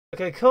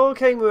Okay, Carl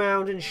came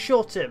around and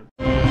shot him.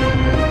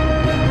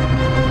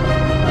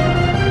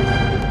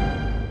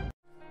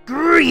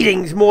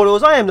 Greetings,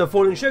 mortals. I am the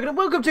FallenShogun, and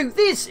welcome to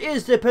This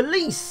is the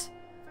Police,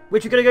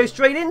 which we're going to go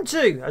straight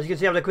into. As you can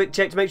see, I'm having a quick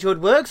check to make sure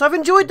it works. I've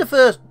enjoyed the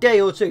first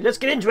day or two. Let's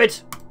get into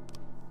it.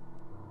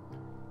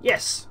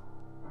 Yes.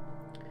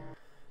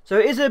 So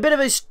it is a bit of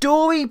a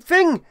story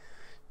thing.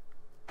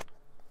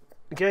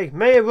 Okay,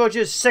 Mayor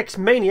Rogers, sex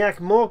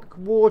maniac, Mark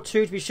War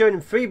 2 to be shown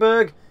in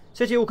Freeburg.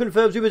 City Hall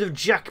confirms rumours of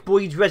Jack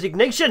Boyd's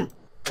resignation.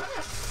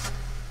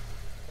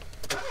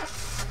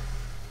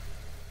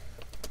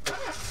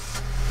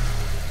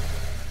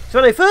 So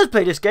when I first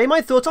played this game, I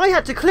thought I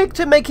had to click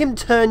to make him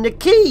turn the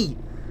key.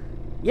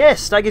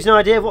 Yes, that gives you an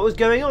idea of what was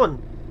going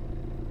on.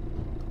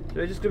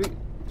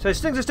 So,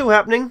 things are still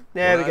happening.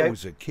 There we go. When I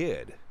was a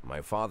kid, my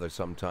father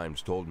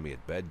sometimes told me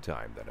at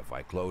bedtime that if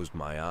I closed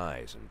my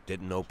eyes and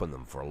didn't open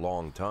them for a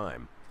long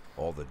time,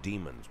 all the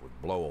demons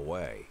would blow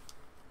away.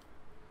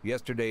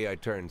 Yesterday I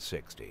turned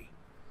 60,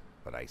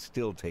 but I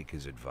still take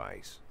his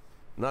advice.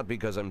 Not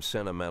because I'm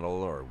sentimental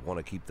or want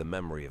to keep the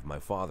memory of my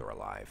father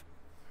alive.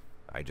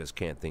 I just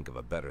can't think of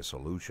a better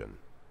solution.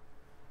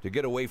 To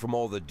get away from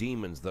all the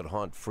demons that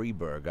haunt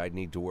Freeburg, I'd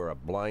need to wear a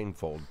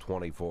blindfold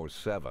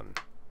 24/7.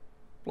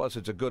 Plus,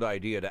 it's a good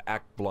idea to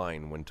act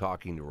blind when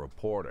talking to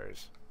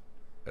reporters.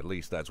 At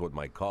least that's what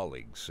my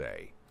colleagues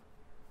say.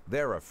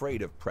 They're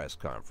afraid of press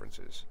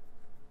conferences.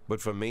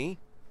 But for me,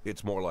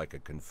 it's more like a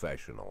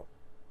confessional.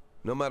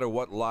 No matter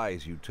what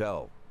lies you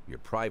tell, you're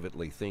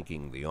privately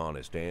thinking the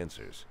honest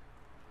answers.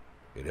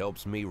 It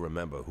helps me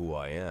remember who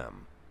I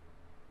am.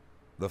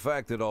 The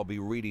fact that I'll be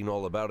reading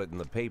all about it in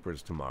the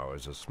papers tomorrow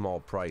is a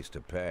small price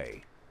to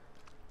pay.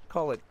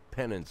 Call it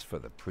penance for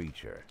the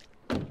preacher.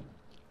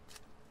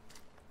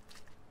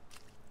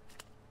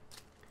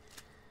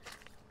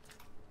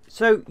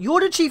 So,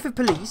 you're the chief of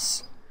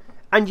police,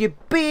 and you're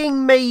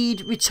being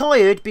made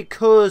retired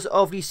because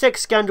of the sex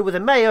scandal with the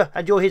mayor,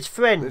 and you're his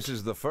friend. This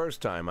is the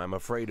first time I'm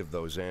afraid of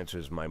those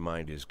answers my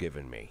mind has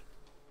given me.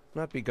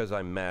 Not because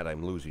I'm mad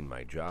I'm losing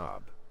my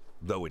job.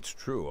 Though it's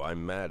true,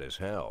 I'm mad as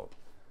hell.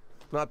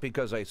 Not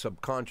because I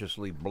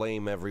subconsciously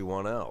blame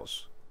everyone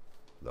else.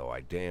 Though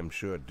I damn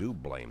sure do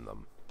blame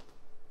them.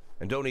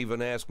 And don't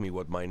even ask me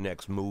what my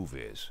next move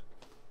is.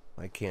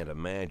 I can't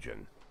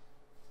imagine.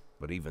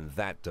 But even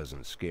that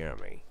doesn't scare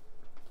me.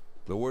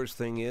 The worst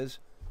thing is,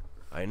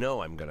 I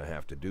know I'm gonna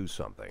have to do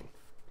something.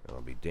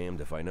 I'll be damned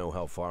if I know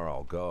how far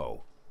I'll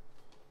go.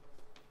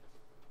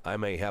 I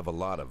may have a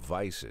lot of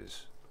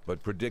vices,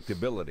 but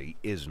predictability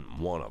isn't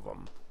one of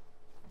them.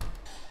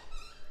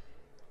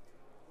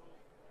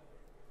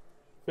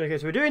 Okay,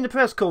 so we're doing the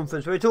press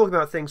conference where we're talking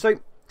about things. So,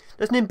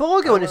 there's an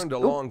embargo on this. I learned a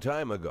long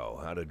time ago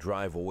how to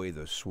drive away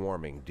the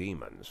swarming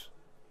demons.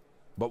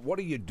 But what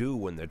do you do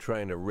when they're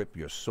trying to rip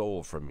your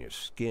soul from your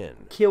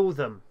skin? Kill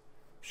them.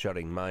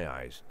 Shutting my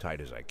eyes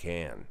tight as I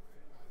can.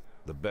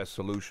 The best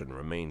solution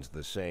remains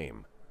the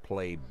same.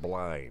 Play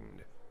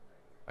blind.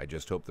 I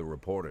just hope the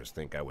reporters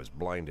think I was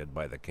blinded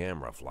by the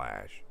camera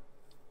flash.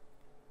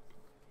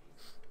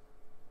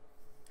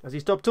 Has he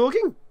stopped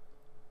talking?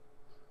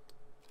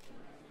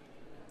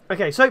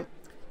 Okay, so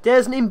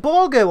there's an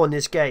embargo on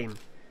this game.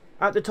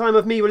 At the time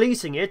of me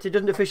releasing it, it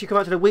doesn't officially come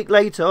out until a week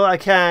later. I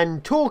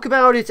can talk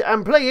about it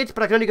and play it,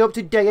 but I can only go up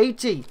to day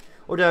 80.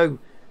 Although,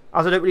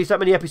 as I don't release that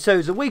many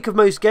episodes a week of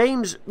most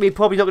games, we're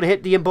probably not going to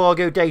hit the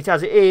embargo date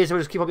as it is. We'll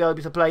just keep on being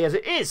able to play as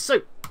it is.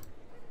 So,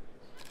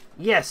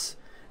 yes,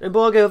 an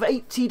embargo of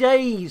 80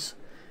 days.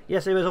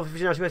 Yes, it was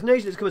officially announced US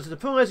Nation. It's come as a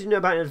surprise. You know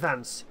about it in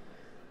advance.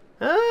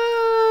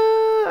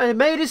 I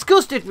may have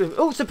discussed it with...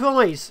 Oh,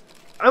 surprise.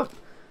 Oh,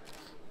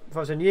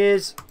 5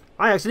 years.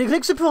 I accidentally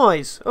clicked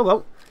surprise. Oh, well.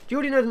 Do you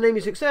already know the name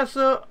of your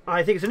successor?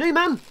 I think it's a new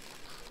man.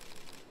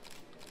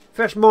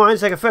 Fresh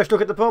minds take a fresh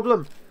look at the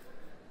problem.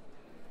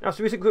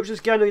 After recent corruption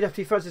scandal,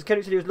 Deputy Francis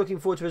Kendrick said he was looking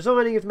forward to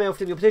resigning if the mayor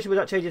offered him the opposition. Would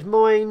that change his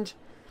mind?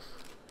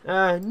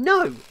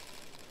 No.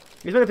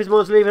 He's made up his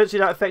mind to leave. I don't see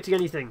that affecting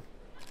anything.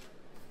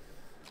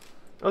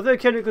 Although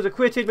Kendrick was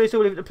acquitted, many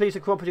still believe that the police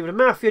are cooperating with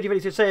the mafia. Do you have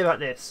anything to say about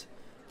this?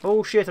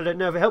 Oh shit, I don't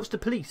know if it helps the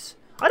police.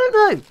 I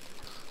don't know.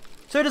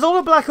 So there's all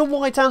a black and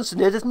white answer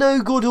there. There's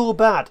no good or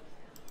bad.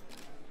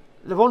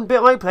 The one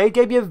bit I played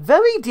gave me a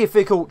very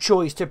difficult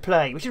choice to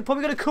play, which is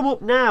probably going to come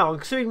up now.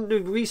 Considering the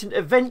recent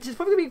events, it's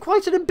probably going to be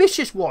quite an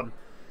ambitious one.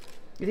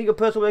 You think your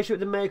personal relationship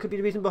with the mayor could be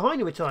the reason behind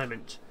your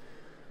retirement?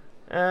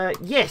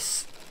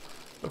 Yes.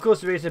 Of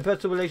course there is.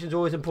 Personal relations are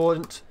always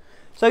important.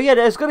 So yeah,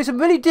 there's going to be some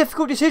really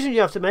difficult decisions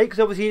you have to make, because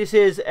obviously this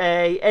is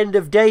a end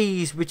of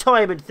days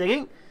retirement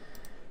thingy.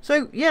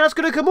 So yeah, that's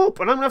going to come up,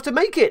 and I'm going to have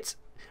to make it.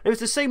 And if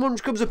it's the same one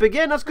which comes up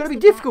again, that's going to be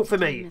difficult for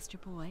me. Mr.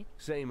 Boyd.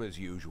 Same as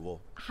usual.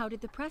 How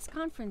did the press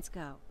conference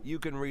go? You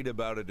can read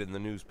about it in the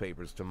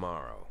newspapers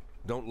tomorrow.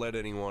 Don't let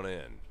anyone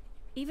in.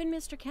 Even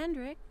Mr.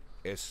 Kendrick?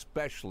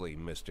 Especially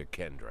Mr.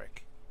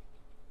 Kendrick.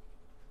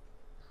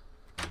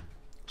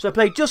 So I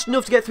played just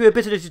enough to get through a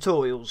bit of the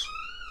tutorials.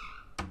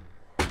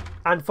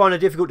 And find a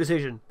difficult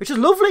decision. Which is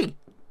lovely.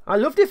 I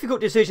love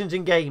difficult decisions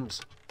in games.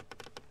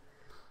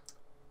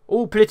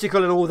 All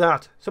political and all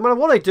that. So no matter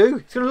what I do,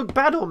 it's going to look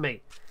bad on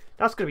me.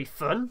 That's going to be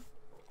fun.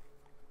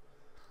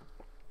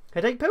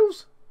 Headache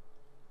pills?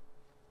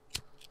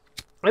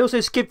 I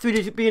also skipped through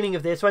the beginning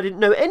of this, so I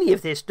didn't know any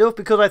of this stuff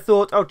because I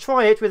thought I'll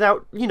try it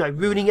without, you know,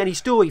 ruining any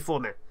story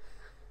for me.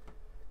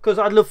 Because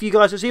I'd love for you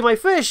guys to see my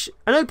fish,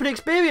 an open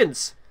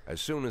experience.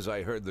 As soon as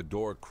I heard the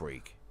door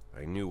creak,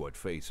 I knew what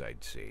face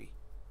I'd see.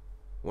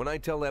 When I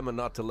tell Emma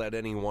not to let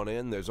anyone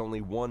in, there's only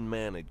one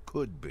man it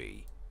could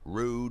be.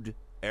 Rude,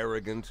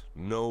 arrogant,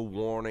 no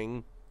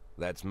warning.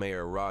 That's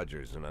Mayor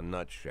Rogers in a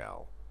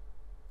nutshell.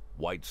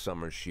 White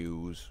summer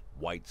shoes,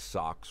 white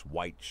socks,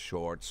 white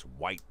shorts,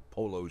 white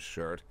polo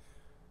shirt,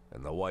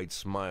 and the white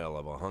smile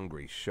of a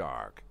hungry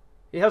shark.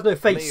 He has no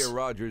face. Mayor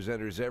Rogers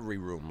enters every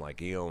room like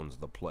he owns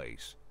the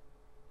place.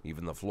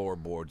 Even the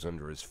floorboards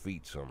under his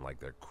feet sound like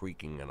they're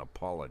creaking an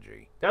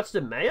apology. That's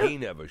the mayor? He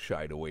never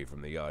shied away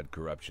from the odd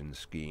corruption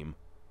scheme.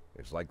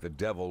 It's like the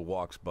devil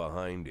walks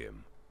behind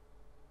him.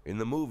 In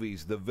the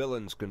movies, the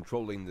villains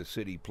controlling the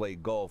city play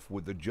golf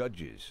with the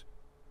judges.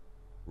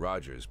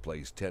 Rogers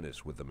plays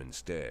tennis with them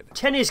instead.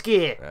 Tennis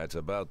gear. That's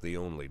about the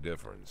only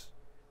difference.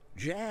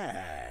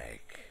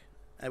 Jack,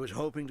 I was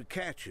hoping to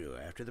catch you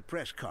after the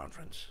press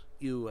conference.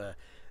 You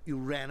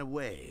ran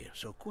away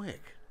so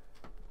quick.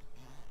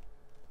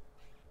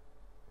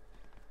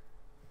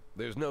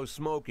 There's no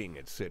smoking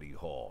at City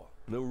Hall.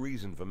 No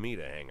reason for me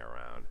to hang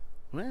around.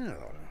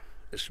 Well,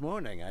 this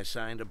morning I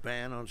signed a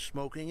ban on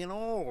smoking in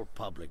all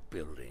public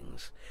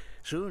buildings.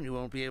 Soon you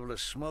won't be able to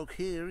smoke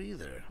here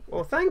either.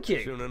 Well, thank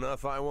you. Soon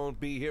enough, I won't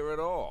be here at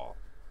all.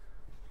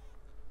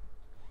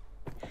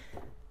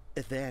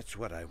 That's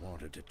what I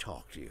wanted to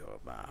talk to you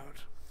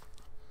about.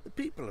 The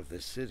people of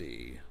this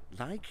city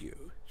like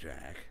you,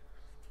 Jack.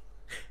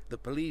 The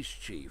police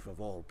chief of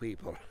all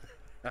people.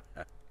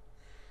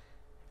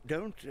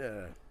 Don't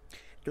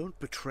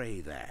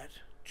betray that,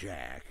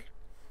 Jack.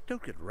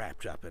 Don't get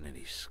wrapped up in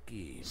any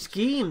schemes.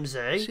 Schemes,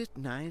 eh? Sit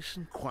nice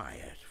and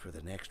quiet for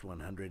the next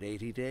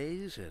 180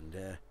 days,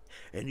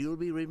 and you'll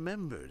be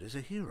remembered as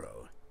a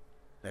hero.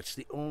 That's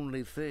the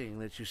only thing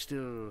that you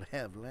still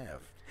have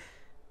left.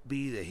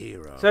 Be the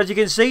hero. So as you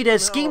can see,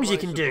 there's schemes you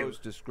can do.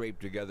 Supposed to scrape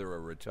together a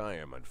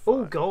retirement fund.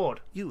 Oh,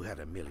 God. You had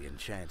a million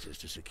chances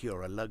to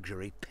secure a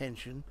luxury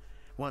pension,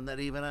 one that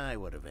even I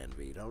would have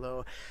envied,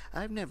 although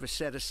I've never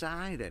set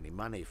aside any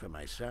money for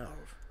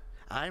myself.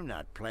 I'm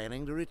not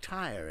planning to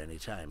retire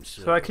anytime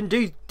soon. So I can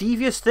do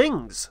devious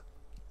things.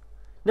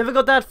 Never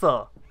got that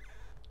far.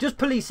 Just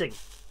policing.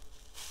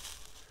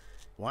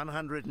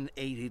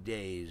 180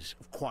 days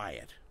of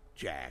quiet,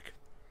 Jack.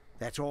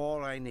 That's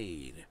all I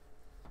need.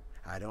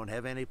 I don't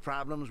have any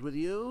problems with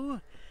you,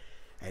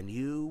 and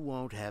you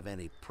won't have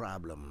any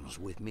problems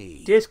with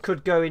me. This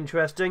could go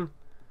interesting.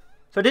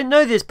 So I didn't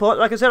know this part.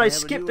 Like I said, I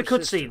skipped the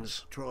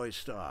cutscenes. Troy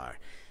Starr.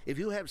 If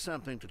you have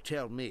something to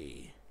tell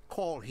me,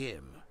 call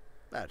him.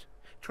 But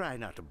try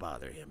not to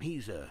bother him.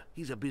 He's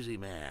a busy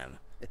man.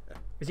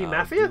 Is he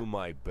mafia? I'll do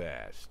my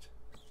best.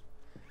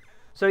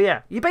 So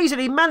yeah, you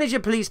basically manage a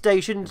police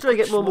station until you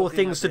get more and more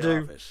Smoking things at to the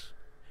do. office.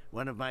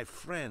 One of my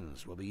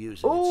friends will be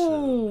using it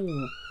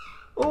soon.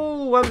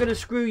 Oh, I'm going to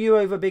screw you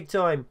over big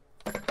time.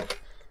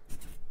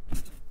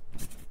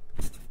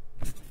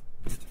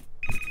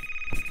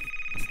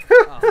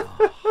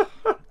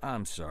 Oh,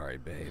 I'm sorry,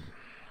 babe.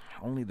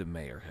 Only the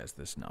mayor has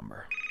this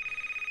number.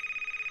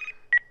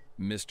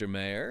 Mr.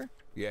 Mayor?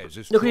 Yeah, is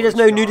this Luckily, Troy there's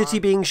no Starr? nudity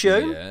being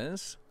shown.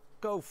 Yes?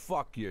 Go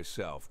fuck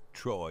yourself,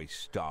 Troy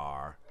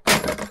Starr.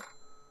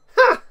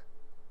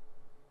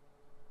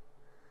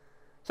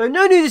 So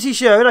no nudity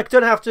shown. I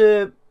don't have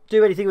to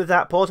do anything with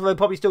that part, although I'm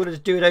probably still going to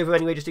just do it over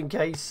anyway, just in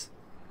case.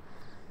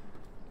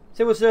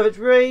 Civil servants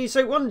raised.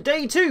 So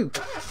day 2.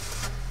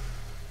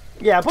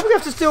 Yeah, I'll probably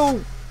have to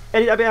still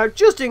edit that bit out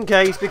just in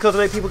case, because I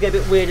know people get a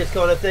bit weird, this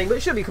kind of thing, but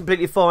it should be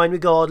completely fine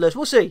regardless.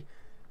 We'll see.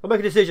 I'll make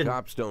a decision.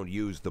 Cops don't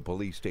use the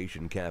police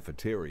station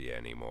cafeteria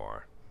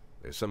anymore.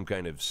 There's some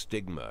kind of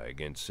stigma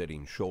against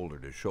sitting shoulder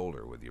to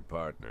shoulder with your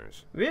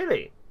partners.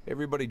 Really?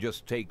 Everybody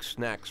just takes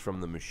snacks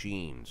from the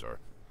machines or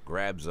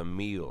grabs a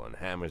meal and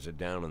hammers it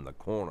down in the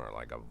corner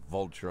like a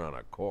vulture on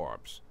a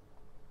corpse.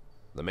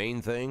 The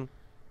main thing?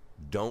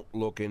 Don't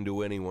look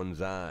into anyone's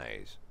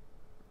eyes.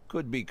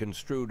 Could be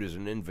construed as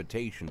an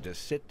invitation to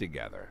sit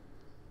together.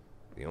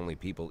 The only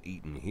people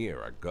eating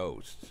here are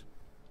ghosts.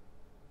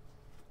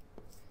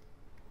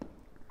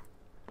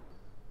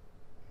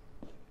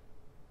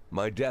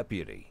 My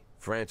deputy,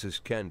 Francis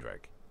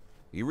Kendrick.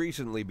 He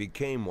recently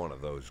became one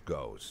of those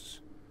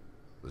ghosts.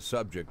 The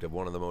subject of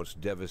one of the most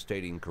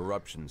devastating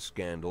corruption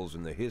scandals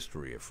in the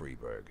history of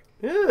Freeburg.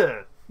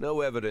 Yeah.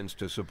 No evidence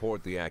to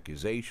support the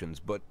accusations,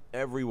 but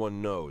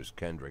everyone knows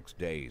Kendrick's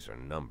days are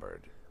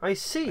numbered. I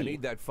see. I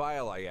need that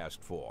file I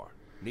asked for.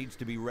 Needs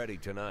to be ready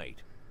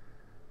tonight.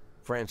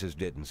 Francis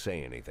didn't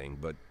say anything,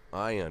 but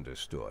I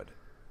understood.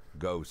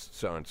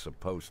 Ghosts aren't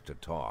supposed to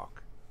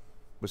talk.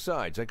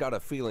 Besides, I got a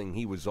feeling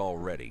he was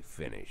already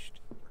finished.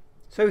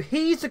 So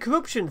he's the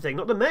corruption thing,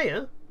 not the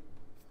mayor?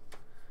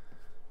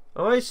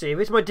 Oh, I see. If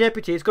it's my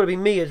deputy, it's got to be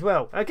me as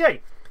well.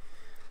 Okay.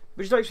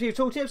 Would you like to see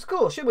tool tips? Of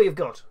course. Show me what you've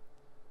got.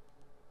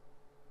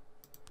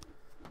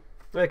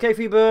 Okay,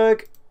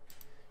 Freeburg.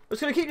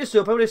 just going to keep this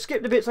up. I'm going to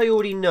skip the bits I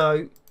already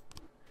know.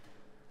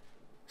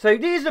 So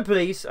these are the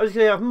police. I'm just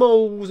going to have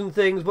moles and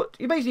things, but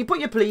you basically put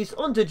your police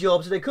onto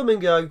jobs and they come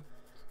and go.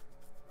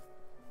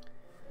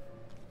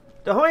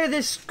 The higher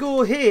this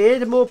score here,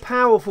 the more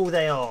powerful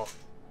they are.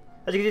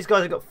 As you can see, this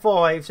guy's got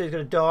 5, so he's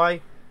going to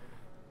die.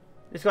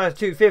 This guy has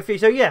 250,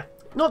 so yeah,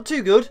 not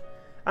too good.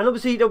 And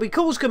obviously there'll be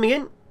calls coming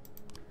in.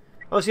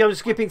 Obviously I'm just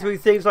skipping through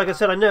things like I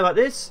said I know about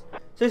this.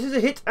 So this is a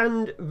hit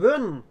and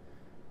run.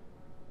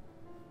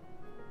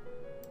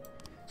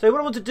 So what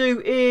I want to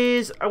do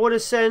is I want to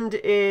send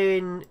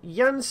in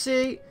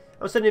Yancey.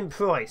 I'll send in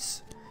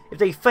Price. If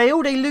they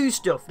fail, they lose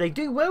stuff. They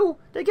do well,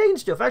 they gain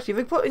stuff. Actually, if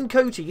they put in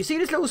Coachy, you see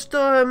this little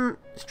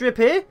strip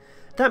here?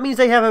 That means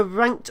they have a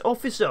ranked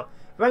officer.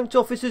 Ranked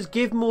officers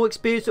give more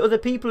experience to other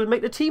people and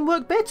make the team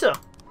work better.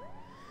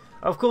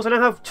 Of course, I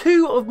now have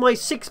 2 of my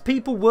 6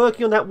 people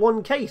working on that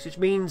one case, which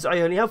means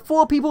I only have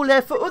 4 people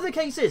left for other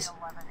cases.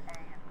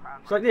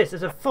 It's like this,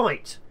 there's a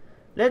fight.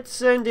 Let's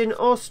send in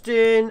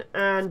Austin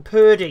and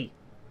Purdy.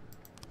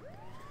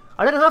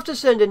 I don't have to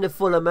send in the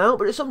full amount,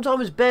 but it's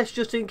sometimes best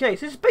just in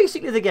case. This is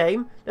basically the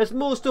game. There's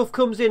more stuff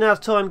comes in as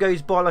time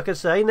goes by, like I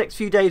say. Next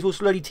few days will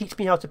slowly teach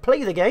me how to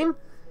play the game.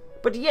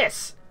 But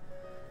yes.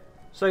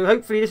 So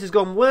hopefully this has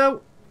gone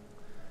well.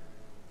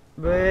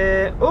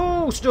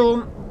 Oh,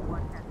 Storm.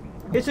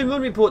 It's a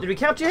run report. Did we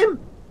capture him?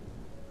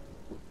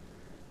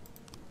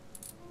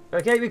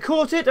 Okay, we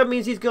caught it. That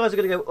means these guys are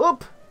going to go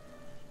up.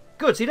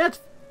 Good, see that?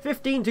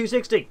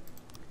 15,260.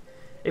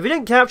 If we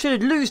didn't capture,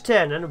 they'd lose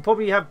 10 and we'll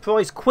probably have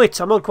Price quit.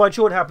 I'm not quite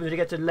sure what happens if they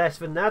get to less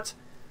than that.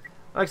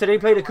 Like I said, they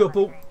played a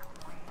couple.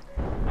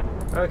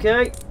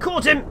 Okay,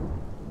 caught him!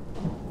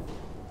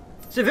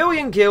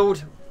 Civilian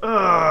killed.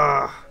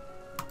 Ah.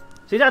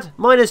 See that?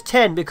 Minus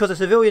 10 because a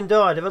civilian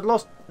died. If I'd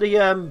lost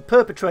the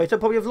perpetrator, I'd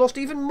probably have lost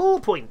even more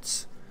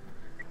points.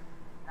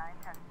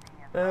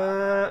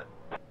 Okay,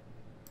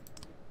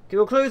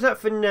 we'll close that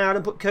for now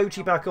and put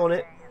Kochi back on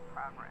it.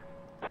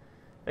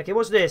 Okay,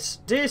 what's this?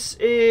 This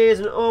is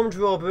an armed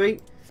robbery.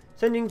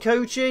 Sending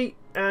Kochi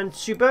and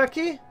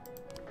Tsubaki.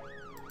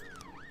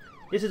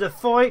 This is a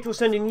fight. We're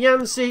sending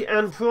Yancey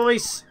and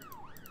Price.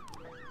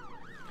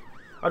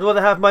 I'd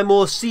rather have my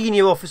more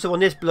senior officer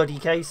on this bloody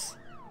case.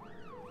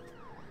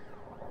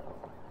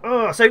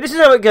 Oh, so this is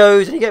how it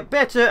goes, and you get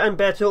better and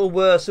better or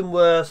worse and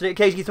worse, and it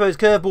occasionally throws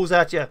curveballs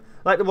at you,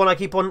 like the one I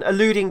keep on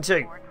alluding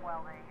to.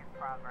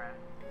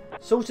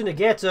 Assault in the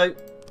ghetto.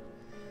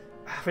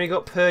 I've only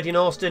got Purdy and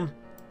Austin.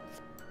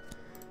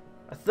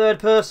 A third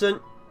person.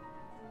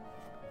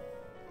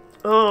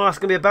 Oh, that's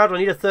going to be a bad one.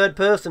 I need a third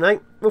person, eh?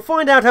 We'll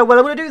find out how well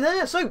I'm going to do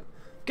there. So,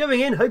 going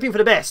in, hoping for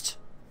the best.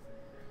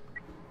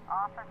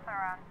 Officer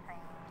on scene.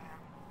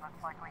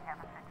 Looks like we have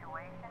a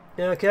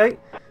situation. Okay.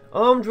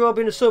 Armed rob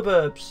in the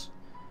suburbs.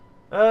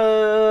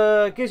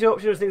 Gives you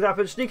options as things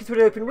happen. Sneaking through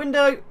the open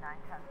window.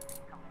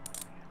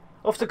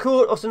 Off the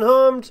court, often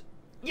harmed.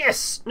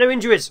 Yes! No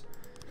injuries.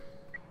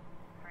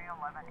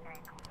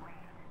 311A complete.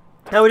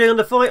 How are we doing on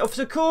the fight?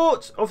 Officer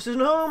court. Officers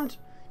unharmed.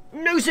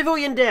 No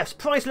civilian deaths.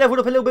 Price leveled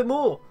up a little bit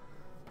more.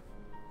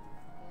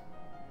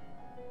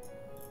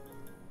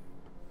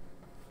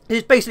 This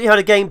is basically how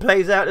the game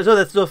plays out. There's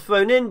other stuff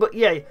thrown in, but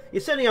yeah,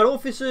 you're sending out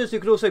officers who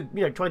could also,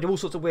 you know, try and do all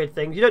sorts of weird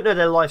things. You don't know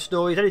their life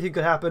stories. Anything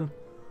could happen.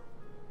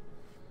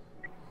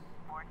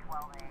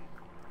 412A.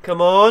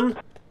 Come on.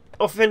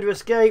 Offender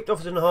escaped.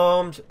 Officer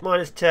unharmed.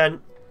 Minus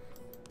 10.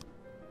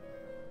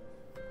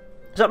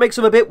 So that makes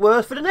them a bit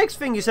worse for the next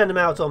thing you send them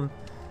out on.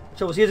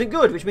 Which obviously isn't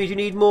good, which means you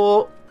need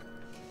more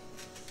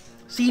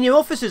senior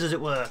officers, as it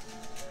were.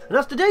 And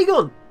that's the day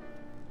gone.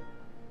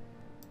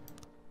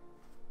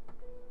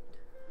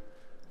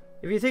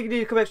 If you think you need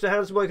to come extra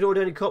hands, you can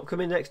order any cop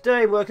come in next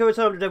day and work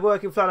overtime. If they're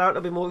working flat out,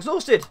 they'll be more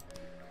exhausted.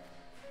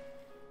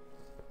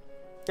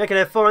 Okay,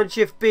 they're fine.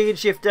 Shift B and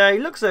Shift A.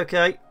 Looks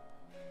okay.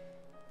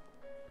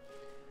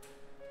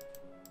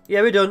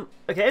 Yeah, we're done.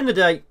 Okay, end the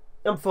day.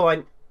 I'm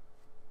fine.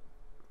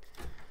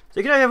 So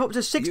you can only have up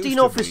to 16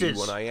 officers.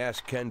 When I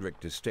asked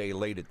Kendrick to stay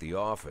late at the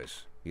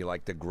office, he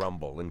liked to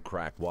grumble and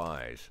crack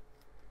wise.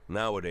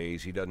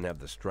 Nowadays, he doesn't have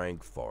the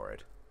strength for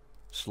it.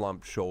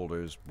 Slumped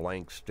shoulders,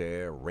 blank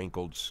stare,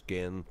 wrinkled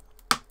skin.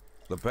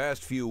 The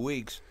past few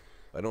weeks,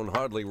 I don't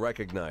hardly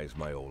recognize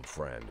my old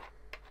friend.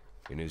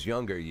 In his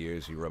younger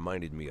years, he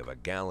reminded me of a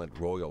gallant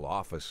royal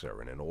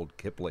officer in an old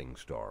Kipling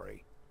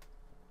story.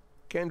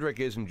 Kendrick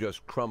isn't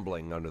just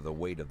crumbling under the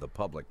weight of the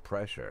public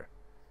pressure,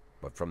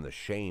 but from the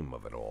shame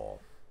of it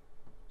all.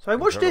 So I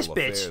watched this Internal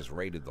bit. Affairs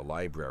raided the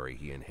library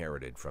he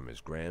inherited from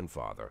his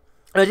grandfather.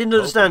 I didn't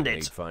understand hoping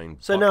it. they'd find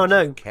So now I buckets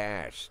of know.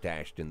 cash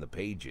stashed in the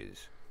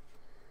pages.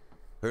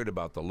 Heard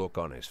about the look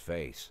on his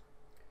face.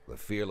 The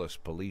fearless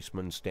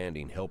policeman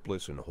standing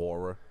helpless in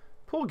horror.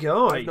 Poor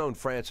guy. I've known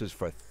Francis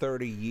for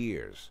 30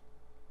 years.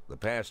 The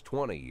past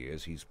 20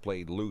 years, he's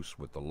played loose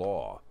with the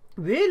law.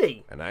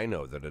 Really? And I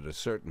know that at a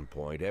certain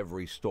point,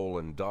 every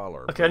stolen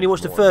dollar... I can only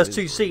brings watch the more first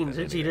 2 misery scenes.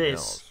 than It's it anything is.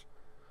 else.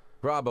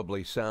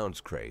 Probably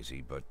sounds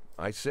crazy, but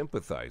I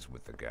sympathize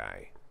with the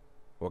guy.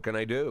 What can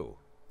I do?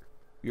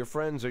 Your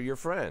friends are your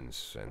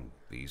friends, and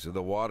these are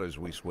the waters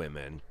we swim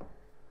in.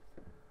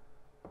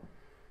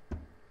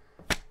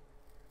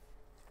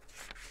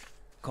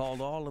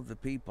 Called all of the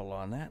people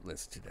on that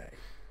list today.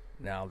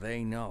 Now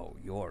they know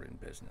you're in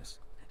business,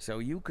 so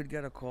you could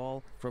get a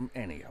call from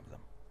any of them.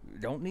 You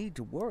don't need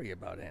to worry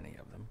about any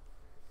of them.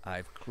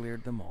 I've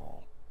cleared them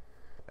all.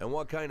 And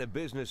what kind of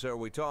business are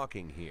we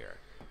talking here?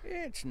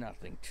 It's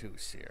nothing too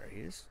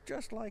serious,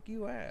 just like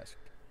you asked.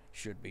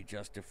 Should be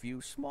just a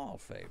few small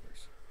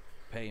favors.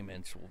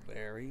 Payments will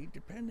vary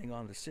depending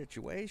on the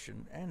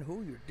situation and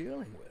who you're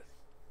dealing with.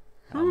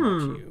 How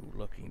much are you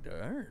looking to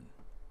earn?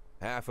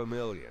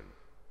 $500,000.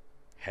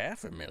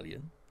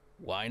 $500,000?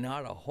 Why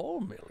not a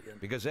whole million?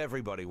 Because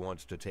everybody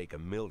wants to take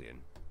 $1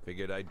 million.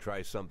 Figured I'd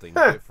try something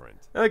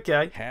different.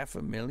 Okay.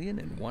 $500,000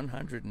 in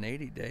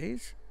 180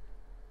 days?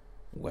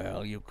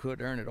 Well, you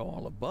could earn it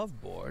all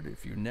above board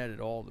if you netted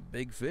all the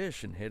big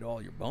fish and hit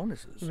all your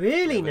bonuses.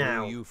 Really Never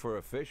now? knew you for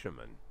a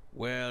fisherman.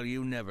 Well,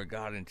 you never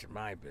got into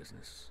my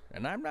business,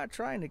 and I'm not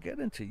trying to get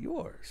into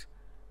yours.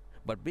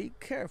 But be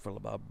careful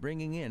about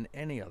bringing in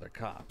any other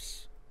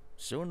cops.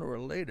 Sooner or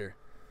later,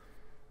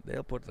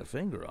 they'll put the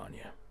finger on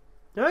you.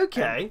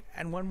 Okay.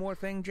 And one more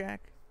thing,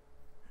 Jack.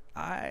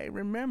 I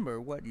remember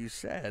what you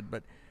said,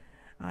 but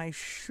I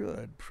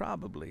should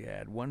probably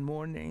add one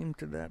more name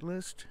to that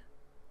list.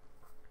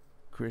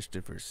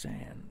 Christopher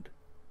Sand.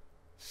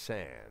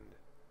 Sand.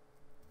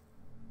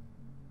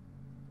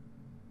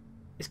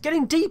 It's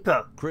getting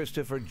deeper.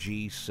 Christopher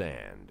G.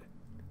 Sand.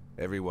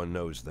 Everyone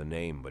knows the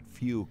name, but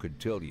few could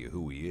tell you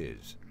who he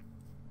is.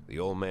 The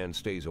old man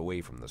stays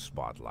away from the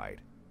spotlight.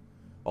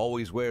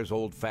 Always wears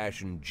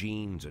old-fashioned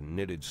jeans and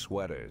knitted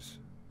sweaters.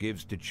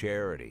 Gives to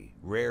charity.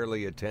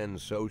 Rarely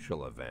attends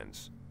social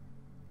events.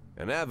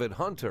 An avid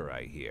hunter,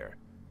 I hear.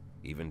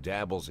 Even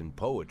dabbles in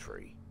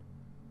poetry.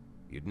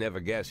 You'd never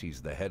guess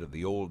he's the head of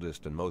the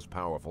oldest and most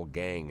powerful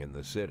gang in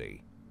the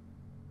city.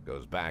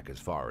 Goes back as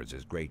far as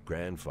his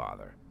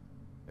great-grandfather.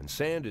 And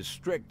Sand is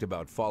strict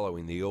about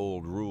following the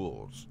old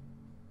rules.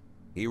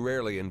 He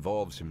rarely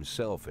involves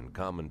himself in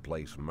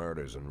commonplace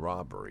murders and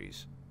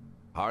robberies.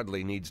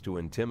 Hardly needs to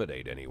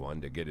intimidate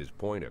anyone to get his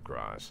point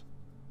across.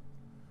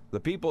 The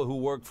people who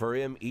work for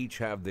him each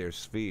have their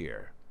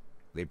sphere.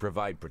 They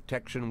provide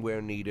protection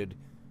where needed,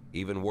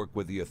 even work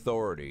with the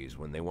authorities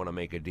when they want to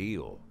make a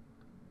deal.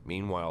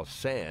 Meanwhile,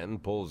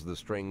 Sand pulls the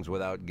strings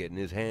without getting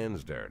his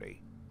hands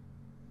dirty.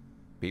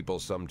 People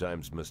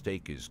sometimes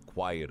mistake his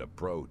quiet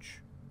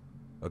approach.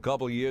 A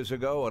couple years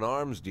ago, an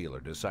arms dealer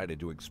decided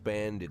to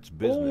expand its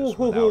business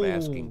without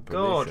asking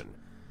permission. God.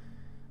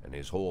 And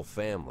his whole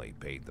family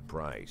paid the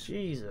price.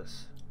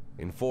 Jesus.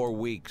 In 4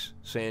 weeks,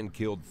 Sand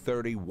killed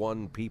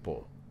 31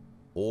 people.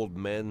 Old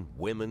men,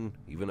 women,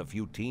 even a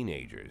few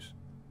teenagers.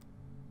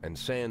 And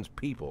Sand's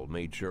people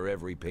made sure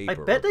every paper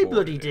I bet they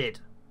bloody reported it. did.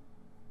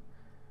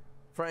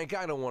 Frank,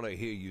 I don't want to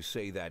hear you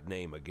say that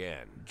name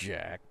again.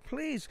 Jack,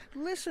 please,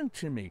 listen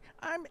to me.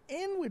 I'm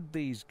in with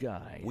these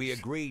guys. We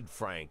agreed,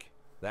 Frank.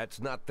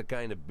 That's not the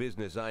kind of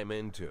business I'm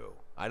into.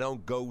 I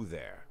don't go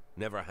there.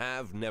 Never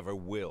have, never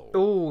will.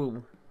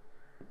 Oh.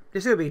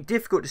 This is going to be a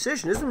difficult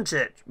decision, isn't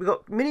it? We've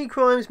got mini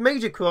crimes,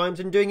 major crimes,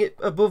 and doing it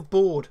above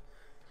board.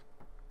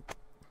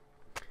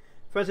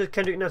 Francis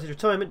Kendrick announced his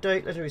retirement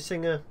date. Legendary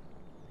singer.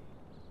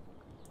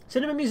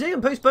 Cinema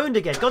Museum postponed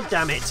again. God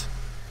damn it.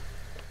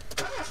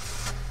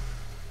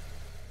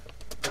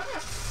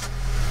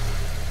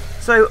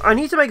 So I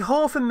need to make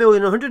 $500,000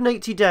 in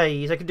 180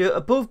 days. I can do it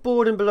above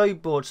board and below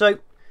board. So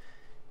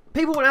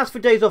people will ask for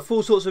days off for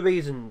all sorts of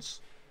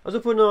reasons. I was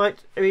up all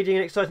night reading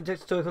an exciting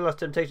text story for The Last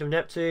Temptation of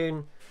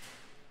Neptune.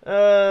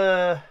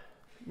 No.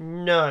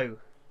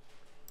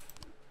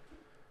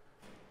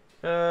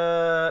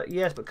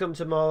 Yes, but come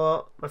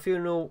tomorrow. My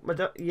funeral.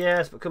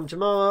 Yes, but come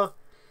tomorrow.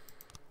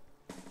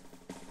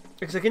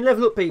 Because I can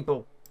level up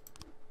people.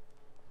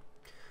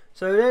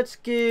 So let's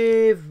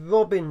give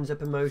Robbins a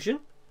promotion.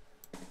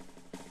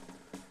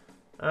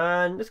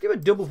 And let's give a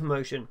double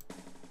promotion.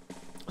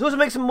 Let's also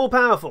make them more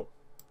powerful.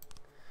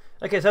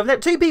 Okay, so I've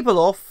let 2 people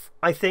off,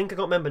 I think. I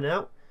can't remember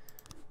now.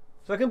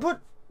 So I can put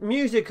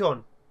music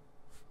on.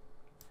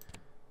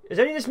 Is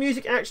any of this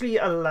music actually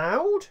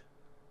allowed?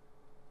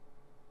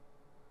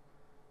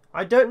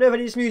 I don't know if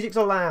any of this music's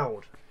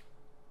allowed.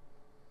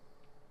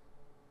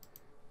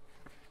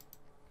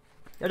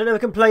 I don't know if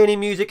I can play any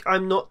music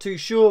I'm not too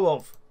sure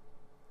of.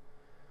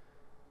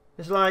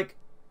 It's like,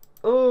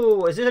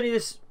 oh, is any of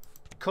this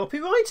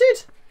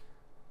copyrighted?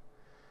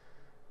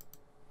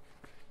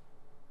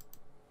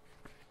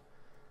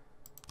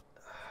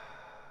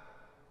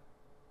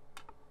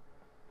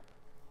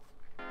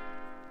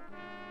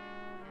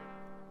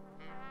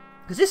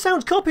 Because this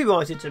sounds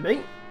copyrighted to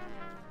me.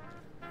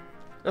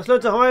 Let's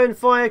learn to hire and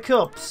fire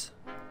cops.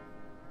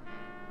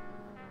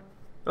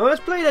 Oh,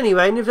 let's play it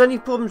anyway, and if there's any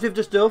problems with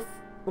the stuff,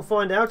 we'll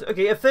find out.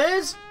 Okay,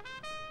 affairs.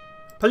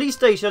 Police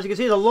station, as you can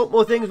see, there's a lot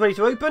more things ready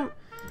to open.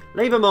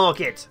 Labour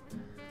market.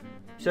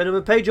 Show them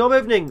a paid job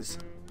openings.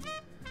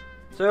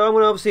 So I'm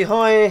going to obviously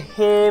hire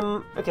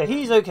him. Okay,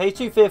 he's okay,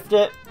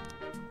 250.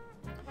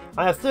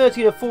 I have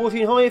 13 or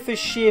 14. Hire for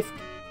shift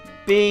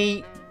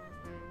B.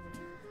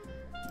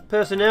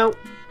 Personnel.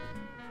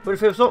 But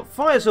if it's not,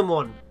 fire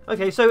someone.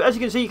 Okay, so as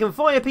you can see, you can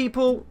fire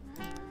people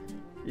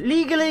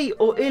Legally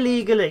or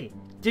illegally.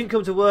 Didn't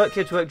come to work,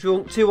 came to work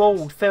drunk, too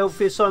old, failed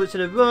 3 assignments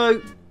in a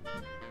row.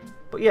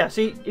 But yeah,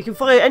 see, you can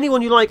fire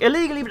anyone you like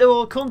illegally, but there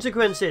are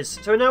consequences.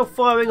 So we're now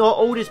firing our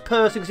oldest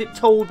person because it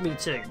told me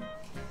to.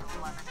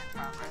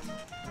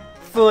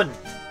 Fun.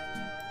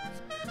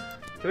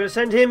 We're going to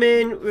send him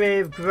in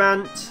with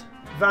Grant,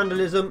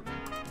 vandalism.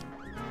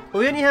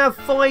 Well, we only have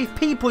 5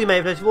 people you may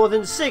have noticed, more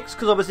than 6,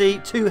 because obviously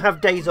 2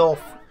 have days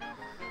off.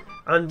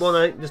 And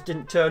 1 just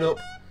didn't turn up.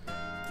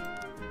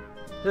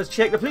 Let's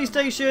check the police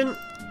station.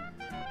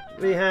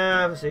 We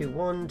have, let's see,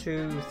 1,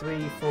 2,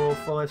 3, 4,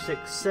 5,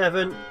 6,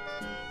 7.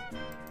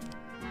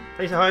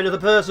 I need to hire another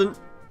person.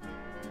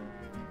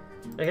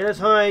 Okay, let's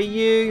hire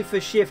you for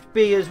shift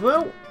B as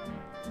well.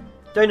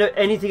 Don't know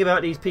anything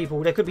about these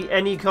people. There could be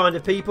any kind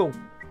of people.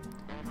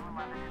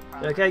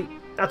 Okay,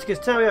 Atticus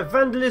Tower,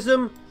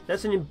 vandalism.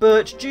 Let's send in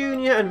Birch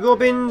Jr. and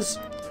Robbins.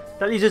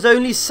 That leaves us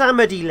only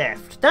Samadi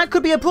left. That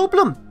could be a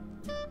problem.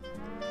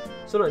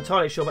 So I'm not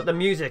entirely sure about the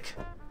music.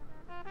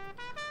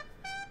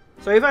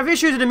 So if I have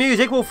issues with the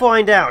music, we'll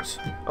find out.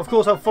 Of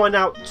course, I'll find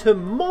out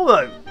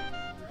tomorrow.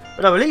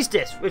 But I'll release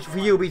this, which for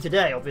you will be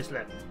today,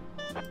 obviously.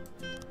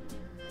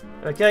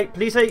 Okay,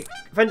 police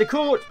offender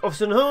court,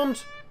 officer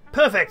unharmed.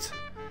 Perfect.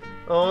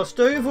 Oh,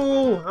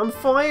 Stovall, I'm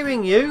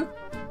firing you.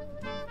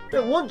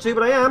 Don't want to,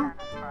 but I am.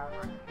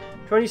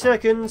 20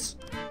 seconds.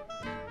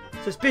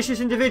 Suspicious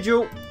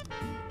individual.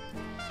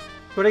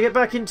 Got to get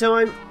back in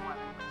time.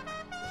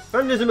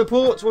 Vandalism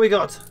reports, what we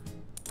got?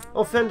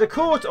 Offender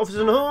court,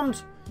 officer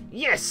unharmed.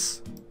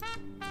 Yes!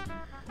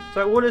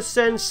 So I want to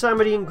send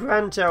Samadi and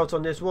Grant out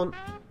on this one.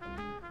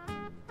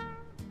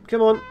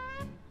 Come on.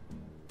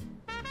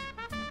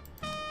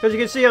 So as you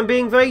can see, I'm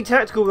being very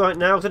tactical right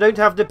now because I don't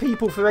have the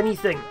people for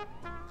anything.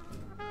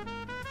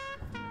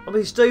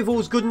 Obviously,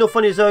 Stovall's good enough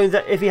on his own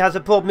that if he has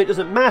a problem, it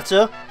doesn't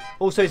matter.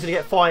 Also, he's going to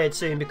get fired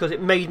soon because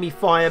it made me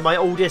fire my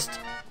oldest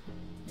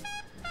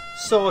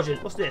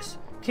sergeant. What's this?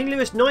 King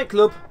Louis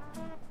nightclub.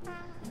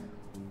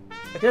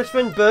 Okay, let's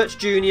find Birch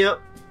Jr.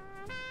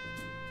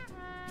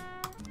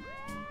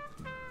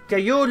 Okay,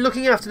 you're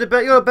looking after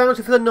the you're a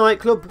bouncer for the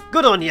nightclub.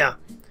 Good on ya.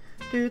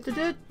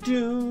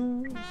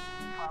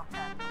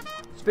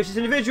 Suspicious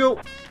individual.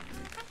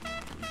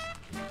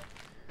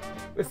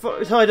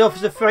 Retired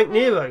officer Frank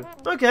Nero.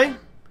 Okay.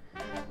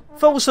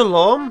 False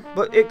alarm,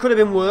 but it could have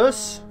been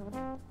worse.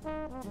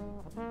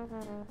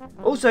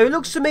 Also, it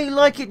looks to me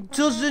like it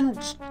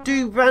doesn't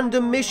do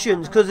random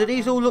missions because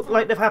these all look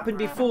like they've happened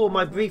before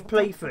my brief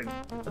playthrough.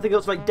 I think it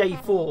was like day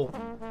 4.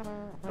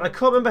 I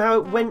can't remember how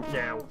it went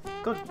now.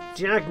 God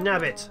jag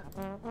nabbit.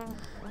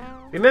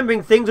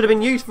 Remembering things would have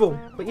been useful.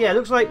 But yeah, it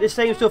looks like the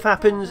same stuff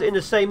happens in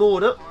the same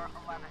order.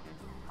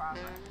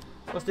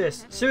 What's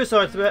this?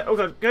 Suicide threat. Oh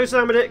god, go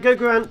Sam with it. Go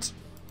Grant.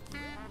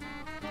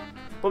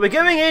 But we're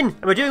going in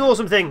and we're doing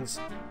awesome things.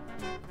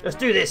 Let's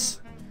do this.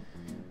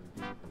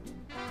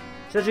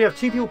 Says we have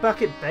 2 people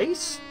back at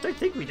base? Don't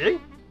think we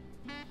do.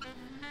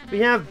 We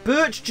have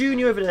Birch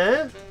Jr. over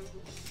there.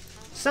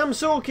 Sam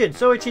Sorkin.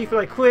 Sorry Chief, but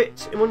I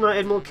quit. In one night I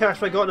had more cash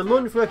than I got in a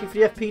month working for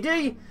the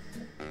FPD.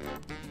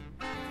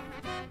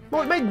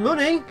 Well, it made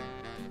money.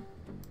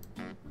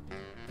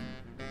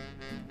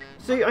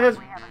 See, I have...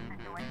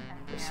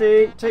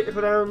 See, take the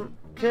down.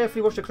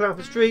 Carefully watch the clown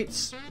for the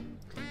streets.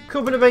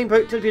 Cover the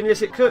rainbow to be an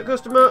illicit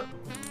customer.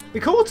 We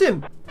caught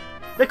him.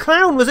 The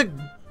clown was a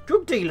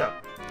drug dealer.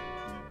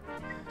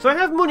 So I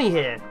have money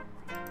here.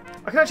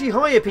 I can actually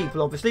hire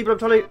people, obviously, but I'm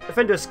trying to...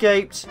 Offender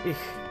escaped.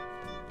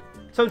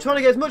 So I'm trying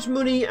to get as much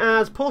money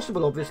as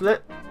possible, obviously.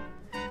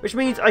 Which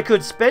means I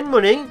could spend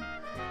money,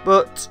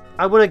 but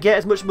I want to get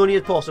as much money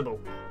as possible.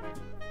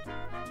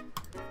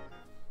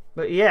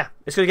 But yeah,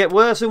 it's going to get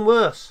worse and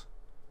worse.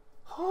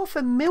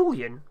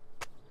 500,000?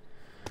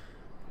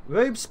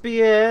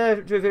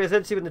 Robespierre to reveal his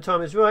identity when the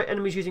time is right.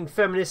 Enemies using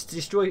feminists to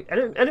destroy...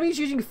 Enemies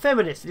using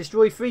feminists to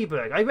destroy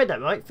Freeburg. I read that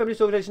right.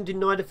 Feminist organisation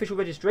denied official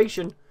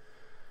registration.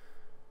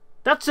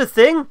 That's a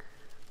thing.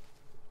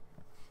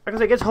 I guess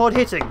it gets hard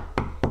hitting.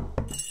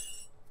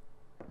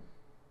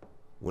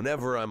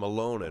 Whenever I'm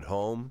alone at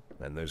home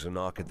and there's a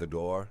knock at the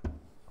door,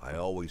 I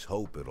always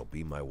hope it'll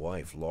be my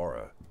wife,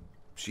 Laura.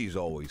 She's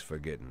always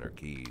forgetting her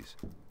keys.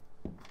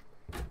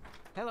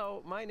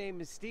 Hello, my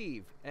name is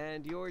Steve,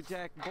 and you're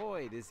Jack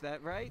Boyd, is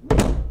that right?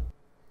 To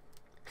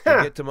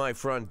get to my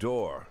front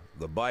door,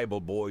 the Bible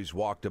boys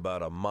walked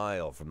about a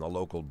mile from the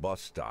local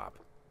bus stop,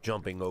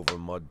 jumping over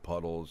mud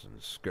puddles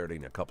and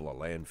skirting a couple of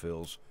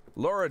landfills.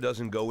 Laura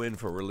doesn't go in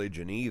for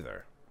religion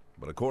either,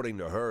 but according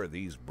to her,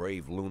 these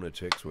brave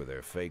lunatics with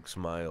their fake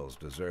smiles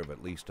deserve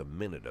at least a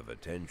minute of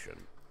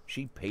attention.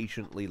 She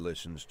patiently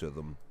listens to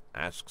them,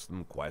 asks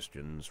them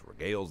questions,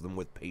 regales them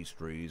with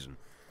pastries, and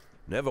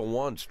never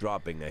once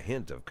dropping a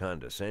hint of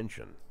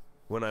condescension.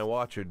 When I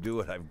watch her do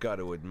it, I've got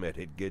to admit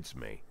it gets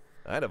me.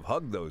 I'd have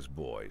hugged those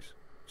boys,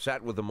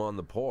 sat with them on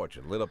the porch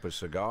and lit up a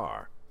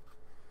cigar.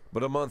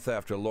 But a month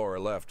after Laura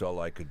left, all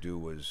I could do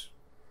was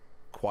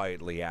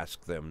quietly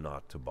ask them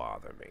not to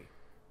bother me.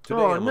 Today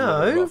I'm a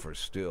little rougher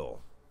still.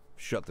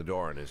 Shut the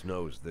door on his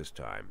nose this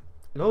time.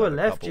 Laura Another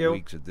left couple you.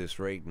 weeks at this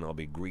rate, and I'll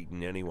be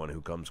greeting anyone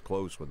who comes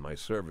close with my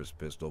service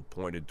pistol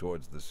pointed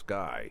towards the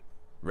sky,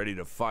 ready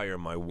to fire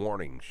my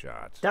warning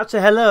shots. That's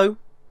a hello.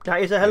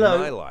 That is a hello.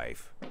 In my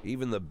life,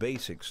 even the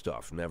basic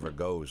stuff never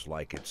goes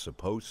like it's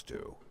supposed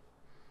to.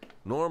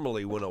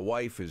 Normally, when a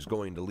wife is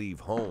going to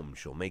leave home,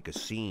 she'll make a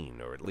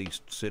scene, or at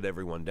least sit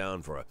everyone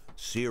down for a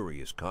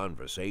serious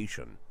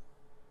conversation.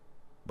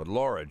 But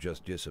Laura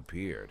just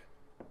disappeared.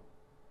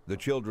 The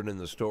children in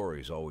the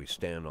stories always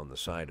stand on the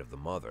side of the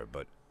mother,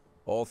 but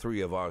all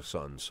three of our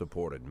sons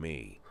supported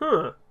me.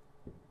 Huh.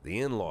 The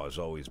in-laws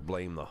always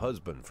blame the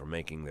husband for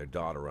making their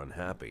daughter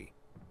unhappy.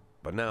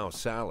 But now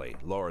Sally,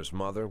 Laura's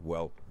mother,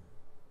 well,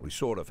 we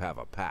sort of have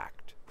a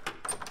pact.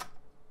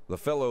 The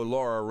fellow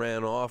Laura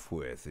ran off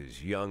with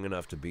is young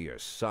enough to be her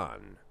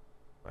son.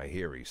 I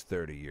hear he's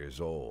 30 years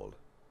old.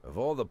 Of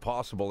all the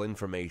possible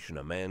information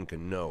a man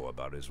can know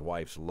about his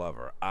wife's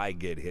lover, I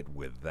get hit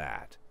with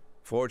that.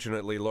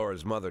 Fortunately,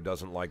 Laura's mother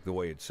doesn't like the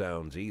way it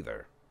sounds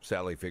either.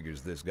 Sally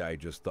figures this guy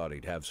just thought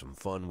he'd have some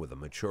fun with a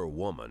mature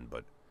woman,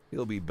 but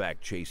he'll be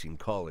back chasing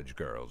college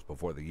girls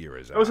before the year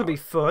is out. Those will be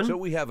fun. So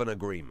we have an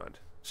agreement.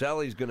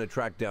 Sally's gonna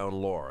track down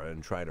Laura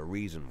and try to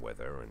reason with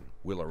her, and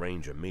we'll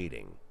arrange a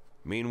meeting.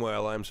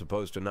 Meanwhile, I'm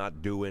supposed to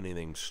not do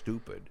anything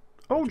stupid.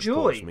 Oh, which joy. of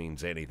course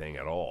means anything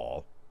at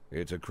all.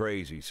 It's a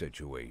crazy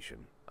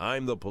situation.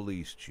 I'm the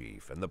police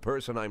chief, and the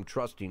person I'm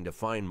trusting to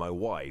find my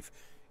wife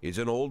is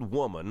an old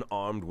woman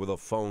armed with a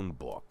phone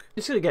book.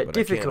 It's going to get But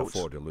difficult. I can't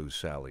afford to lose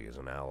Sally as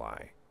an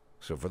ally.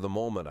 So for the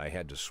moment, I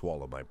had to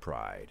swallow my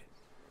pride.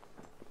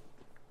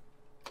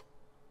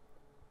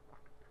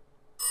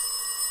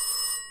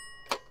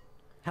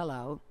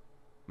 Hello.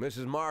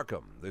 Mrs.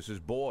 Markham, this is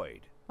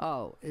Boyd.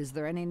 Oh, is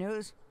there any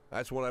news?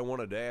 That's what I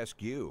wanted to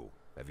ask you.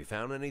 Have you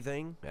found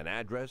anything? An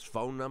address,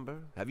 phone number?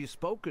 Have you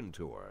spoken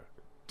to her?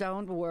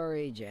 Don't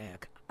worry,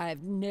 Jack.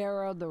 I've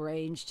narrowed the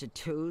range to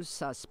 2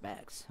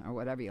 suspects, or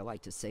whatever you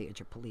like to say at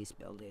your police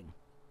building.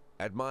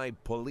 At my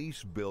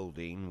police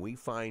building, we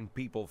find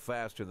people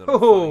faster than a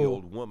funny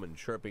old woman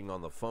chirping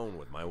on the phone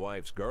with my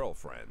wife's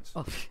girlfriends.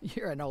 Oh,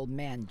 you're an old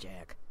man,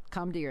 Jack.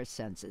 Come to your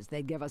senses.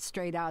 They'd give us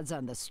straight odds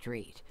on the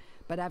street.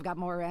 But I've got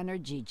more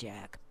energy,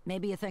 Jack.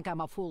 Maybe you think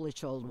I'm a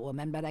foolish old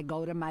woman, but I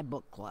go to my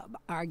book club,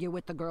 argue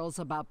with the girls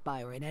about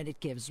Byron, and it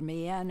gives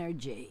me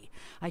energy.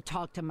 I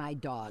talk to my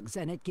dogs,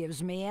 and it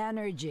gives me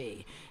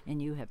energy.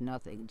 And you have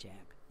nothing,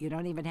 Jack. You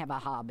don't even have a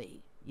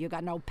hobby. You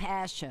got no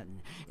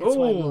passion. It's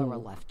why Laura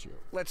left you.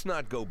 Let's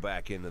not go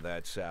back into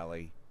that,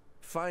 Sally.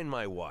 Find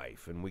my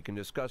wife, and we can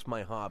discuss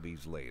my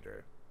hobbies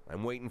later.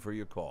 I'm waiting for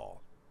your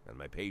call, and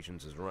my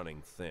patience is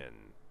running thin.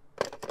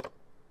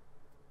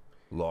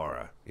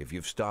 Laura, if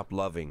you've stopped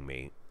loving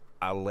me,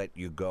 I'll let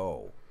you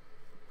go.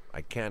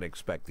 I can't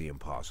expect the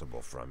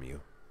impossible from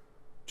you.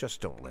 Just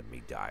don't let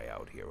me die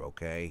out here,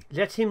 okay?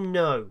 Let him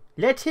know.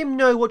 Let him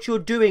know what you're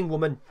doing,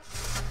 woman.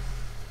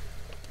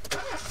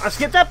 I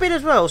skipped that bit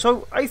as well,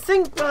 so I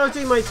think when I was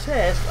doing my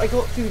test, I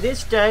got to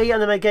this day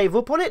and then I gave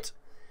up on it.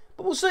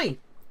 But we'll see.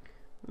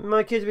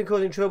 My kids have been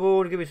causing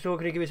trouble. Can you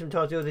give me some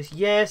time to do this?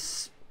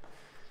 Yes.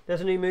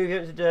 There's a new movie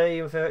out today.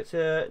 In fact,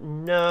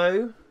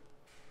 no.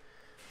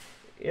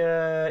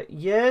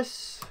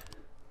 Yes.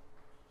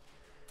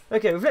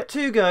 Okay, we've let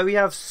 2 go. We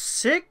have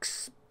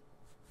 6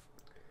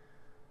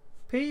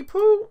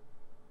 people.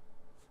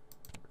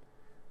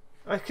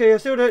 Okay, I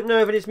still don't know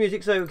if this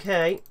music's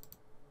okay.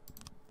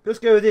 Let's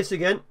go with this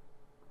again.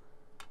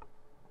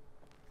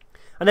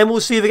 And then we'll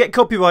see if we get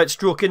copyright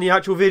struck in the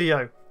actual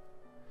video.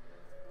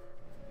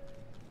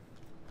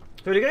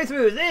 So to go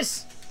through with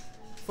this.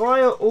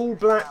 Fire all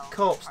black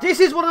cops. This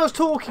is what I was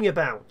talking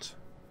about.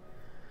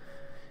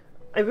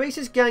 A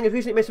racist gang has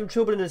recently made some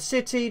trouble in the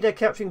city. They're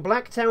capturing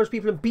black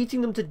townspeople and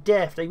beating them to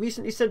death. They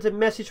recently sent a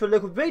message to a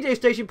local radio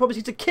station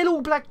promising to kill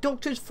all black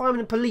doctors, firemen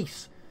and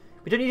police.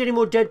 We don't need any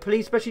more dead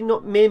police, especially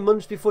not mere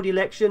months before the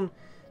election.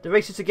 The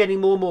racists are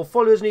getting more and more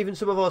followers, and even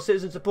some of our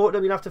citizens support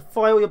them. You'll have to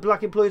fire all your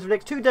black employees for the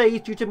next 2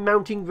 days due to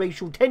mounting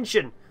racial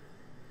tension.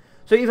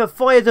 So either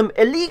fire them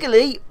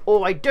illegally,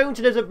 or I don't,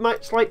 and there's a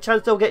slight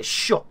chance they'll get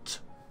shot.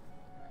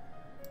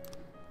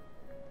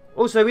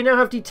 Also, we now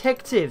have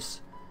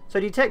detectives. So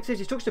detectives,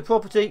 he took the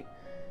property.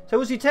 So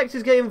once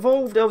detectives get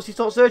involved, they obviously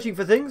start searching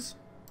for things.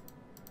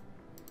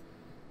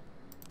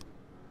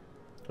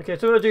 Okay,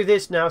 so I'm going to do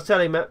this now,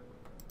 tell him that.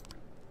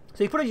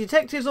 So you put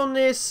detectives on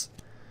this.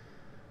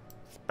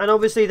 And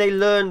obviously they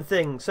learn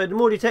things. So the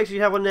more detectives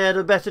you have on there,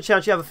 the better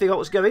chance you have to figure out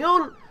what's going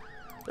on.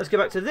 Let's go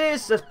back to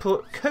this. Let's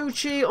put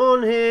Kochi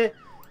on here.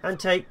 And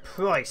take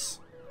Price.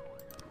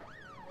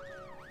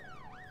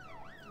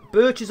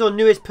 Birch is our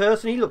newest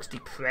person. He looks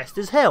depressed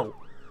as hell.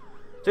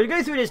 So we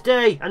go through this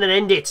day and then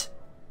end it.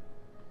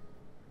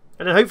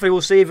 And then hopefully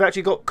we'll see if we've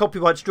actually got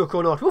copyright struck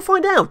or not. We'll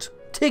find out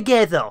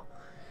together.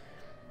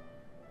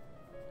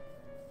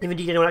 If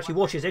indeed anyone actually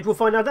watches it, we'll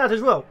find out that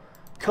as well.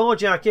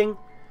 Carjacking.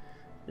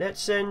 Let's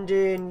send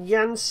in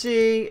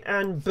Yancey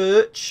and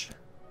Birch.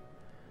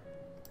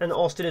 And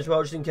Austin as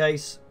well, just in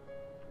case.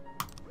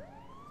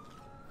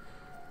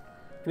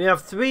 We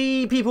have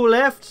 3 people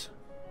left.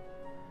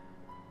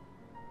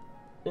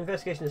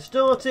 Investigation has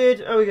started.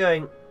 How are we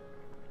going?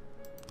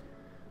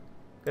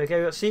 Okay,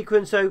 we got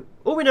sequence. So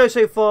all we know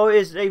so far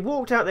is they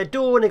walked out their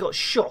door and they got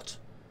shot.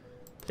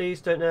 Please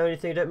don't know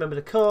anything. Don't remember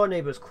the car.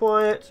 Neighbour was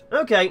quiet.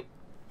 Okay.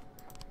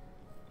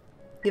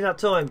 Give that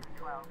time.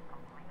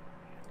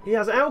 He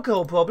has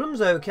alcohol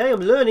problems. Okay, I'm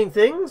learning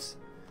things.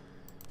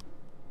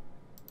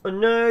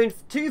 Unknown.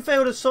 2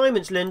 failed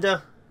assignments,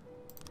 Linda.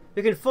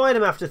 We can fire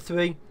them after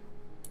 3.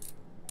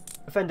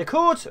 Offender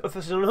caught.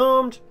 Officers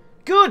unharmed.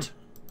 Good. So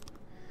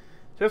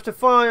we have to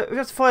fire. We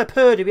have to fire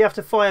Purdy. We have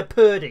to fire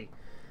Purdy.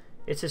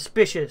 It's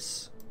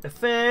suspicious.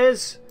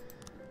 Affairs.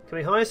 Can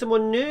we hire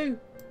someone new?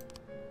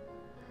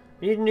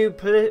 We need a new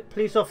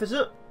police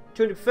officer.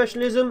 200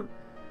 professionalism.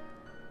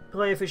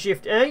 Hire for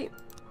shift A.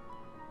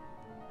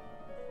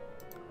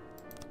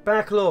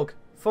 Backlog.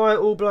 Fire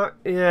all black.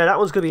 Yeah, that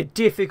one's going to be a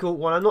difficult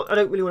one. I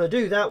don't really want to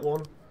do that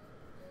one.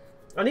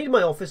 I need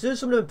my officers.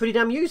 Some of them are pretty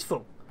damn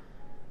useful.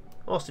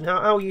 Austin,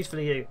 how useful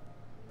are you?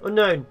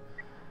 Unknown.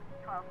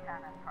 1210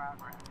 in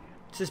progress.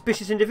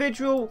 Suspicious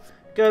individual.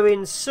 Go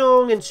in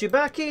Song and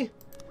Tsubaki.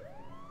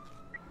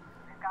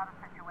 We've got a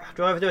situation.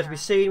 Driver nowhere to be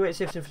seen. Wait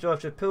safe distance for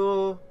driver to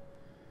repair.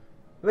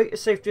 Wait a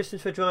safe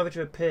distance for driver to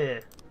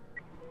repair.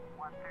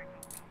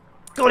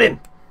 130. Got him!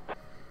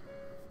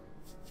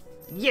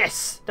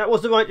 Yes! That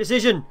was the right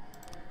decision.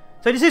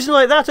 So decisions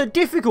like that are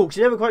difficult because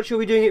you're never quite sure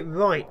we're doing it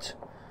right.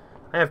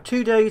 I have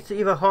 2 days to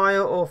either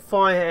hire or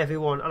fire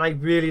everyone, and I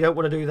really don't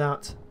want to do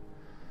that.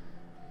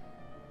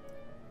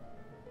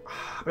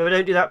 But if I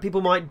don't do that,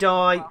 people might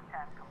die.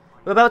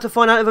 We're about to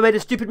find out if I made a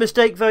stupid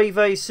mistake very,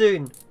 very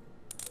soon.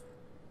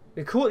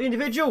 We caught the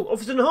individual.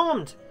 Officer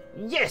unharmed.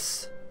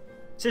 Yes!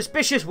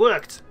 Suspicious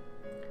worked.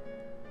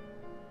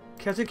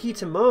 Kazuki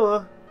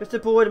Tamura.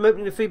 Mr. Boyd, I'm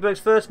opening the Freeburg's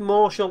first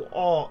martial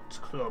arts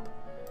club.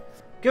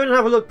 Go in and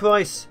have a look,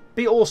 Price.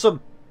 Be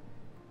awesome.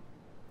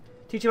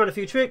 Teach him out a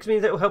few tricks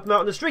means that will help him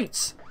out on the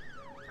streets.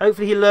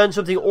 Hopefully he learns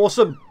something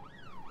awesome.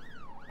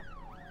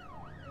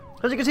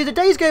 As you can see, the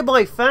days go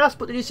by fast,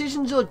 but the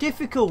decisions are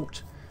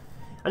difficult.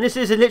 And this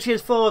is literally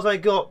as far as I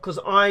got, because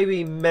I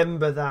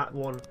remember that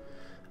one.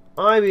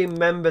 I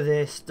remember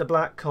this, the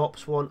Black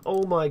Cops one.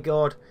 Oh my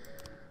god.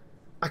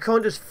 I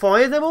can't just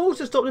fire them all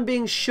to stop them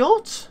being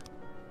shot?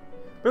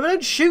 But if I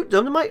don't shoot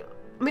them, they might...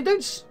 I mean,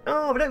 don't...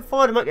 Oh, if I don't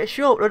fire them, they might get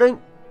shot, but I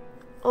don't...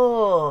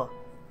 Oh...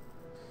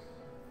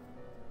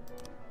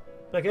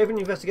 Okay, open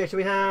the investigation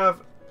we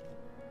have.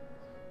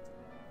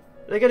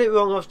 They get it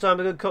wrong last time.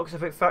 A good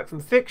cock-specific fact from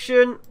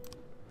fiction.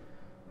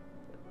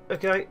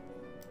 Okay.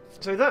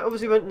 So that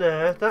obviously went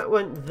there. That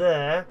went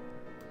there.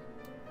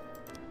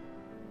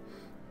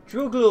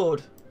 Drug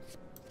Lord.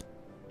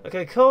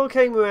 Okay, car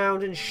came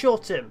around and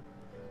shot him.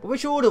 But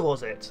which order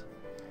was it?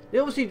 They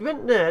obviously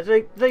went there.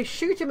 Did they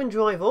shoot him and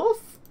drive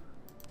off?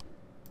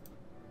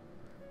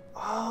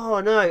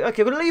 Oh, no.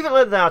 Okay, we'll leave it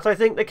like that. I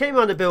think they came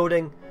around the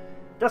building.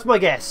 That's my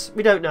guess.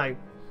 We don't know.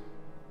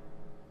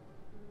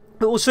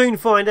 But we'll soon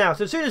find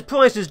out. As soon as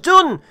Price is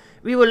done,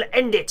 we will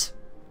end it.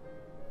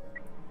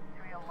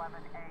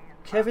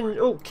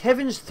 311A is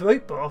Kevin's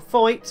throat bar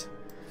fight.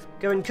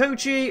 Going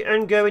Kochi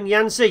and going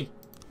Yancey.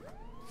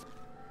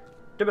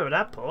 Don't remember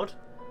that pod.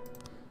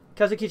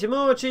 Kazuki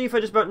Tamura, Chief. I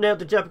just about nailed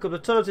the jab a couple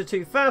of times. It's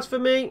too fast for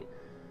me.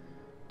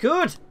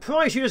 Good.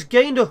 Price, you just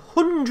gained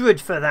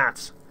 100 for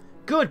that.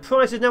 Good.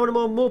 Price is now one of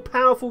our more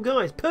powerful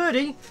guys.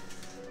 Purdy.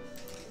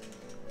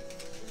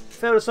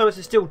 Failed assignments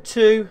is still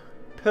 2.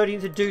 Purdy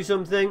needs to do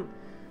something.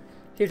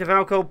 Seems to have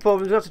alcohol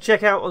problems. We'll have to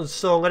check out on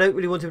Song. I don't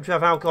really want him to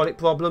have alcoholic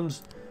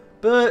problems.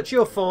 But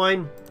you're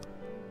fine.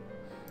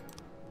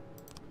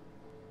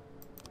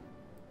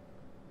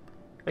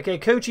 Okay,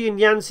 Kochi and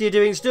Yancey are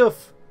doing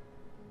stuff.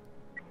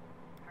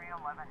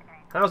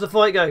 311A. How's the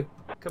fight go?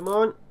 Come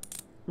on.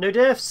 No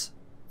deaths?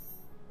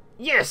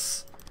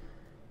 Yes!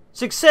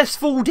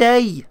 Successful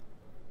day!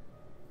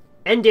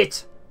 End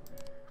it!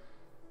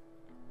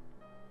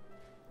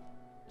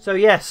 So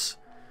yes,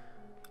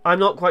 I'm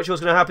not quite sure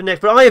what's going to happen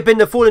next, but I have been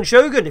the Fallen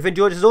Shogun. If you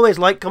enjoyed, as always,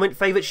 like, comment,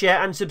 favourite,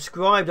 share and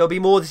subscribe. There'll be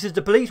more This Is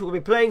the Police. We'll be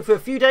playing for a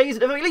few days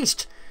at the very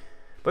least.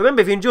 But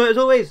remember, if you enjoy it, as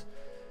always,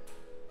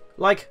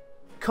 like,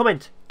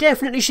 comment,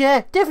 definitely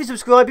share, definitely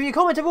subscribe. If you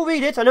comment, I will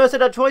read it. I know I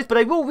said that twice, but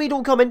I will read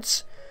all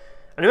comments.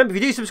 And remember,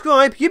 if you do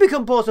subscribe, you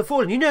become part of the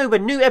Fallen. You know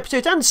when new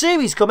episodes and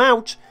series come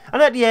out.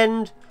 And at the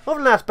end of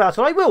the last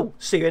battle, I will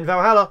see you in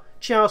Valhalla.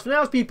 Ciao for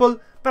now,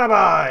 people.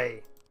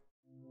 Bye-bye.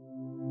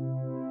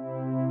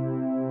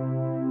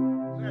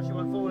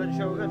 Fallen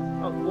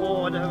Shogun of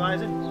War on the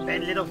Horizon.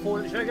 Ben Little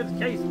Fallen Shogun's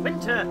case.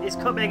 Winter is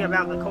coming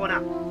around the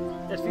corner.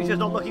 This future's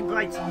not looking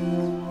bright.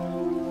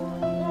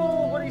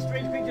 Oh, what are these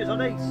strange creatures? Are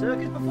they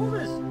circus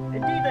performers?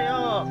 Indeed they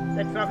are.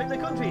 They're travelling the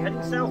country,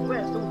 heading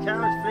southwest. All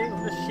cowards fleeing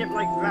from the ship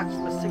like rats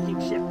from a sinking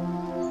ship.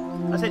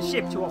 I said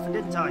ship too often,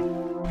 didn't I?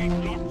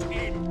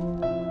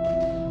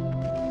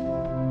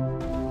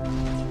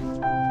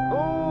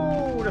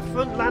 Oh, the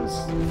front lance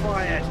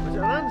fired. Was it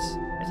a lance?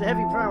 It's a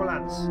heavy prow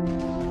lance.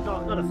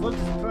 Not a front,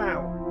 it's a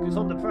prow. It's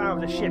on the prow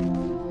of the ship.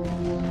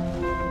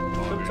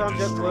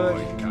 Sometimes it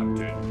works.